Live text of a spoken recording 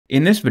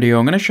In this video,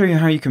 I'm going to show you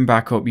how you can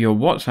back up your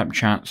WhatsApp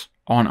chats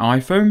on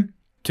iPhone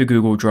to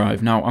Google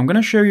Drive. Now, I'm going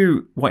to show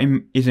you what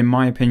is, in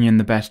my opinion,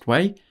 the best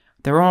way.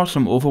 There are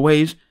some other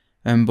ways,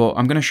 but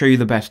I'm going to show you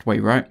the best way,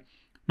 right?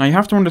 Now, you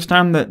have to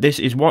understand that this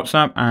is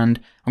WhatsApp, and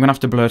I'm going to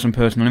have to blur some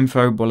personal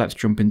info, but let's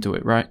jump into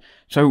it, right?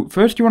 So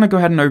first, you want to go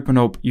ahead and open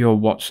up your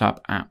WhatsApp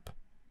app.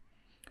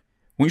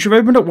 Once you've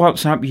opened up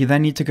WhatsApp, you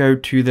then need to go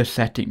to the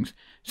settings.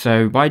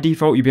 So by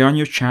default, you'll be on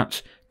your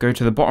chats, go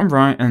to the bottom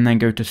right, and then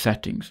go to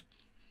settings.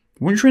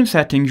 Once you're in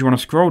settings, you want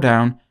to scroll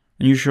down,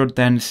 and you should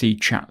then see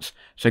chats.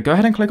 So go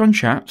ahead and click on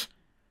chats,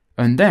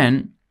 and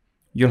then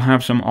you'll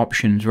have some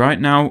options.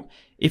 Right now,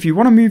 if you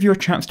want to move your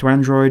chats to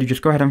Android, you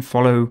just go ahead and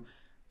follow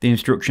the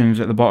instructions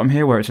at the bottom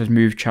here where it says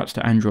move chats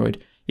to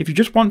Android. If you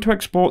just want to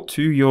export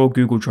to your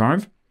Google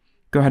Drive,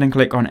 go ahead and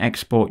click on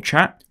export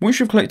chat.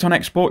 Once you've clicked on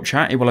export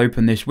chat, it will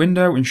open this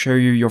window and show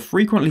you your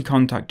frequently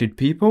contacted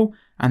people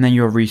and then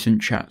your recent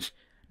chats.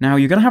 Now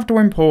you're going to have to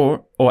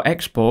import or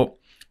export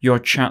your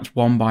chats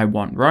one by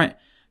one, right?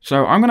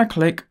 So I'm going to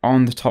click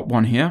on the top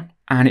one here,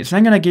 and it's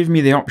then going to give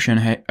me the option,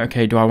 hey,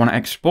 okay, do I want to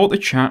export the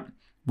chat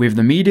with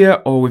the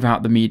media or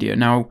without the media?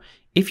 Now,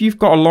 if you've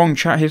got a long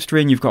chat history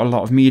and you've got a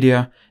lot of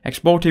media,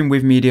 exporting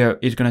with media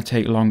is going to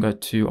take longer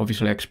to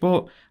obviously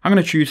export. I'm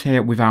going to choose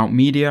here without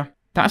media.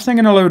 That's then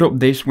going to load up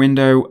this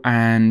window,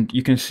 and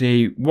you can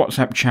see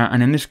WhatsApp chat,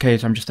 and in this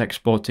case, I'm just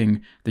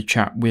exporting the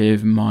chat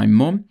with my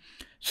mum.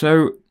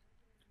 So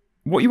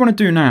what you want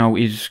to do now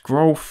is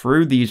scroll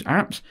through these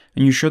apps,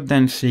 and you should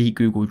then see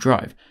Google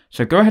Drive.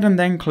 So go ahead and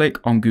then click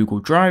on Google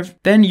Drive.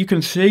 Then you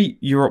can see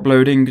you're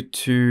uploading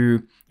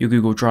to your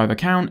Google Drive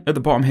account. At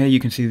the bottom here,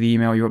 you can see the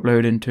email you're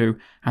uploading to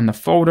and the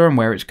folder and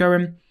where it's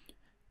going.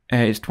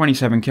 It's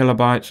 27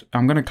 kilobytes.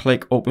 I'm going to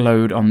click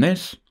upload on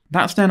this.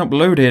 That's then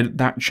uploaded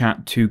that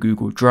chat to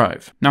Google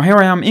Drive. Now here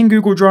I am in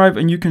Google Drive,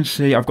 and you can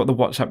see I've got the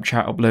WhatsApp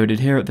chat uploaded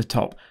here at the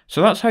top.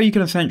 So that's how you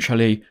can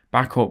essentially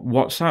back up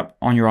WhatsApp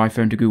on your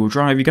iPhone to Google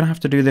Drive. You're going to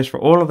have to do this for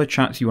all of the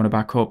chats you want to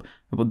back up,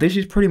 but this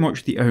is pretty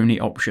much the only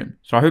option.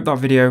 So I hope that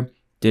video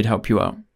did help you out.